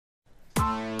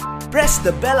Press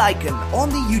the bell icon on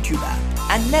the YouTube app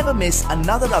and never miss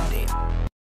another update.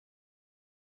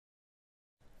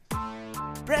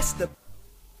 Press the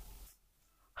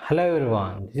Hello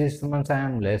everyone, this is Suman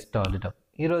Sam. Let's start it up.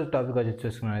 ఈ రోజు topic వచ్చి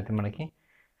చూసుకున్నట్లయితే మనకి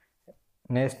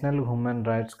national human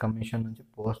rights commission నుంచి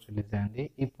post release అయింది.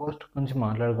 ఈ post గురించి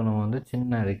మాట్లాడుకునే ముందు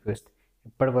చిన్న రిక్వెస్ట్,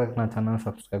 ఇప్పటివరకు నా ఛానల్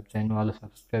సబ్స్క్రైబ్ చేయండి, వాళ్ళు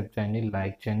సబ్స్క్రైబ్ చేయండి,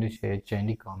 లైక్ చేయండి, షేర్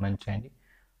చేయండి, కామెంట్ చేయండి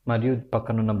మరియు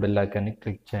పక్కనున్న బెల్ ఐకాన్ని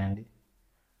క్లిక్ చేయండి.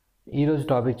 ఈరోజు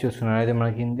టాపిక్ చూసుకున్నట్లయితే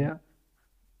మనకి ఇండియా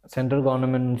సెంట్రల్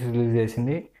గవర్నమెంట్ నుంచి రిలీజ్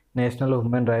చేసింది నేషనల్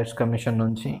హ్యూమన్ రైట్స్ కమిషన్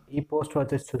నుంచి. ఈ పోస్ట్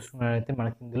వచ్చేసి చూసుకున్నట్లయితే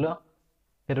మనకి ఇందులో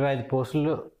 25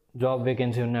 పోస్టులు జాబ్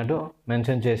వేకెన్సీ ఉన్నట్టు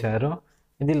మెన్షన్ చేశారు.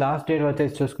 ఇది లాస్ట్ డేట్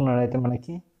వచ్చేసి చూసుకున్నట్లయితే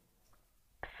మనకి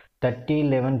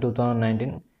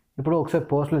 30/11/2019. ఇప్పుడు ఒకసారి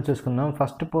పోస్టులు చూసుకుందాం.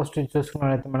 ఫస్ట్ పోస్ట్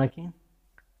చూసుకున్నట్లయితే మనకి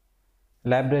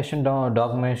లైబ్రేషన్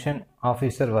డాక్యుమెంటేషన్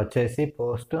ఆఫీసర్ వచ్చేసి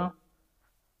పోస్ట్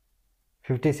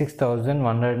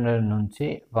 56,100 నుంచి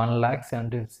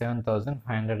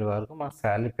 1,77,500 వరకు మనకు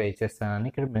శాలరీ పే చేస్తానని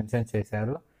ఇక్కడ మెన్షన్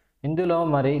చేశారు. ఇందులో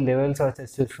మరి లెవెల్స్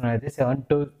వచ్చేసి చూసుకున్నట్లయితే 7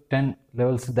 to 10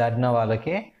 లెవెల్స్ దాటిన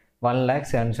వాళ్ళకి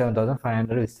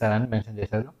 1,77,500 ఇస్తారని మెన్షన్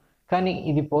చేశారు. కానీ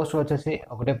ఇది పోస్ట్ వచ్చేసి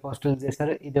ఒకటే పోస్ట్ రిలీజ్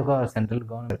చేశారు. ఇది ఒక సెంట్రల్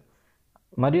గవర్నమెంట్.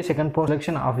 మరియు second post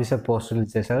selection officer post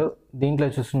release చేశారు. దీంట్లో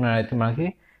చూసుకున్నట్లయితే మనకి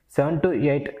 7 to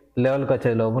 8 లెవెల్కి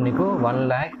వచ్చే లోపు నీకు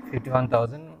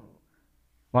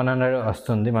 1,51,100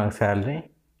 వస్తుంది మనకు శాలరీ.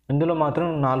 ఇందులో మాత్రం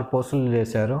 4 పోస్టులు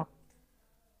చేశారు.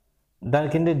 దాని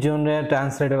కింద జూనియర్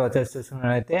ట్రాన్స్లేటర్ వచ్చేసి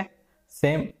చూసుకున్నట్లయితే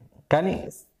సేమ్, కానీ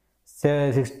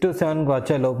 6 to 7కి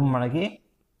వచ్చే లోపు మనకి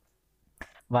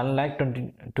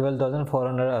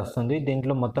 1,12,400 వస్తుంది.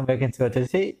 దీంట్లో మొత్తం వేకెన్సీ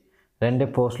వచ్చేసి 2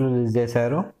 పోస్టులు రిలీజ్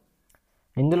చేశారు.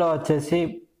 ఇందులో వచ్చేసి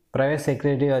ప్రైవేట్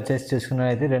సెక్రటరీ వచ్చేసి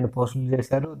చూసుకున్నట్లయితే 2 పోస్టులు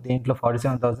చేశారు. దీంట్లో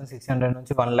 47,600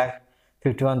 నుంచి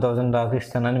 1,51,000 దాకా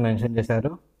ఇస్తానని మెన్షన్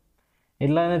చేశారు.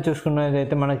 ఇలానే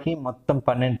చూసుకున్నట్లయితే మనకి మొత్తం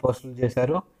 12 పోస్టులు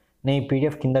చేశారు. నేను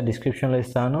పీడిఎఫ్ కింద డిస్క్రిప్షన్లో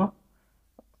ఇస్తాను,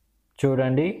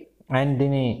 చూడండి. అండ్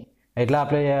దీన్ని ఎట్లా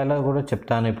అప్లై చేయాలో కూడా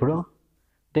చెప్తాను ఇప్పుడు.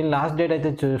 దీని లాస్ట్ డేట్ అయితే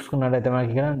చూసుకున్నట్లయితే మనకి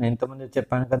ఇక్కడ నేను ఎంతమంది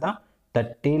చెప్పాను కదా,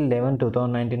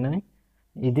 30/11/2019 అని.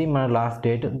 ఇది మన లాస్ట్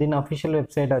డేట్. దీని అఫీషియల్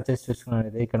వెబ్సైట్ వచ్చేసి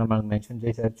చూసుకున్నట్లయితే ఇక్కడ మనకు మెన్షన్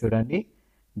చేశారు, చూడండి.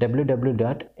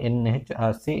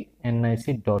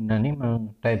 www.nhrcnic.in అని మనం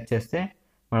టైప్ చేస్తే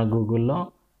మన గూగుల్లో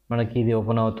మనకి ఇది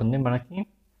ఓపెన్ అవుతుంది. మనకి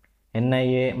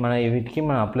ఎన్ఐఏ మన వీటికి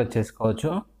మనం అప్లై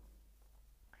చేసుకోవచ్చు.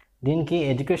 దీనికి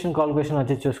ఎడ్యుకేషన్ క్వాలిఫికేషన్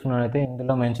వచ్చి చూసుకున్నట్లయితే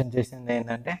ఇందులో మెన్షన్ చేసింది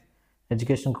ఏంటంటే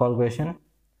ఎడ్యుకేషన్ క్వాలిఫికేషన్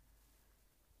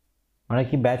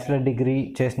మనకి బ్యాచిలర్ డిగ్రీ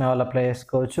చేసిన వాళ్ళు అప్లై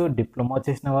చేసుకోవచ్చు, డిప్లొమా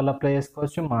చేసిన వాళ్ళు అప్లై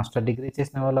చేసుకోవచ్చు, మాస్టర్ డిగ్రీ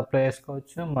చేసిన వాళ్ళు అప్లై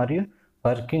చేసుకోవచ్చు, మరియు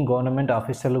వర్కింగ్ గవర్నమెంట్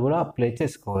ఆఫీసర్లు కూడా అప్లై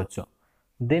చేసుకోవచ్చు.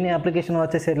 దీని అప్లికేషన్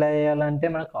వచ్చేసి ఎలా చేయాలంటే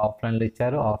మనకు ఆఫ్లైన్లో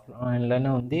ఇచ్చారు, ఆఫ్లైన్లోనే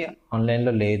ఉంది,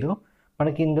 ఆన్లైన్లో లేదు.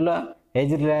 మనకి ఇందులో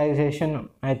ఏజ్ రిలాక్సేషన్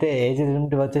అయితే ఏజ్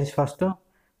లిమిట్ వచ్చేసి ఫస్ట్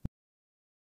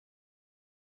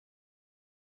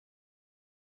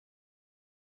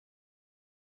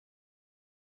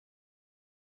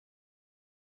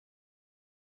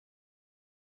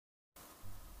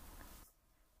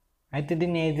అయితే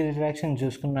దీన్ని ఏజ్ రిలాక్సేషన్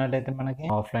చూసుకున్నట్టయితే మనకి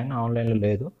ఆన్లైన్లో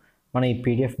లేదు. మనం ఈ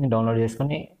పీడిఎఫ్ని డౌన్లోడ్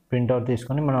చేసుకొని ప్రింట్అవుట్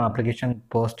తీసుకొని మనం అప్లికేషన్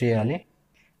పోస్ట్ చేయాలి.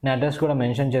 నేను అడ్రస్ కూడా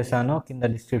మెన్షన్ చేశాను కింద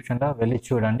డిస్క్రిప్షన్లో, వెళ్ళి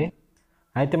చూడండి.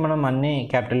 అయితే మనం అన్ని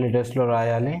క్యాపిటల్ లెటర్స్లో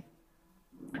రాయాలి.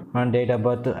 మన date of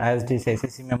birth as dis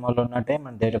SSC మెమోలో ఉన్నట్టే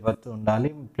మన డేట్ ఆఫ్ బర్త్ ఉండాలి,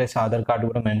 ప్లస్ ఆధార్ కార్డు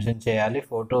కూడా మెన్షన్ చేయాలి,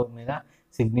 ఫోటో మీద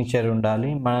సిగ్నేచర్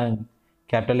ఉండాలి, మన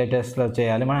క్యాపిటల్ లెటర్స్లో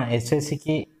చేయాలి. మన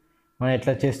ఎస్ఎస్సికి మనం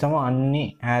ఎట్లా చేస్తామో అన్ని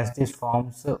యాజ్ డిస్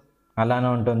ఫామ్స్ అలానే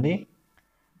ఉంటుంది.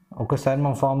 ఒకసారి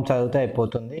మా ఫామ్ చదివితే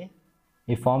అయిపోతుంది.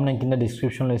 ఈ ఫామ్ నేను కింద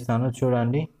డిస్క్రిప్షన్లో ఇస్తాను,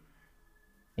 చూడండి.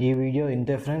 ఈ వీడియో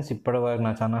ఇంతే ఫ్రెండ్స్. ఇప్పటివరకు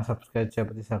నా ఛానల్ సబ్స్క్రైబ్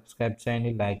చేయకపోతే సబ్స్క్రైబ్ చేయండి,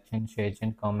 లైక్ చేయండి, షేర్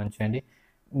చేయండి, కామెంట్ చేయండి.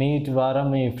 మీ ద్వారా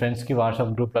మీ ఫ్రెండ్స్కి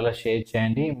వాట్సాప్ గ్రూప్లలో షేర్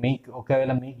చేయండి. మీకు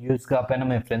ఒకవేళ మీకు యూజ్ కాకపోయినా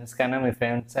మీ ఫ్రెండ్స్కైనా, మీ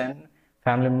ఫ్రెండ్స్ అండ్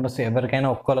ఫ్యామిలీ మెంబర్స్ ఎవరికైనా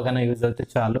ఒక్కరికైనా యూజ్ అవుతే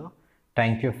చాలు.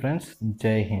 Thank you friends.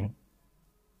 జై హింద్.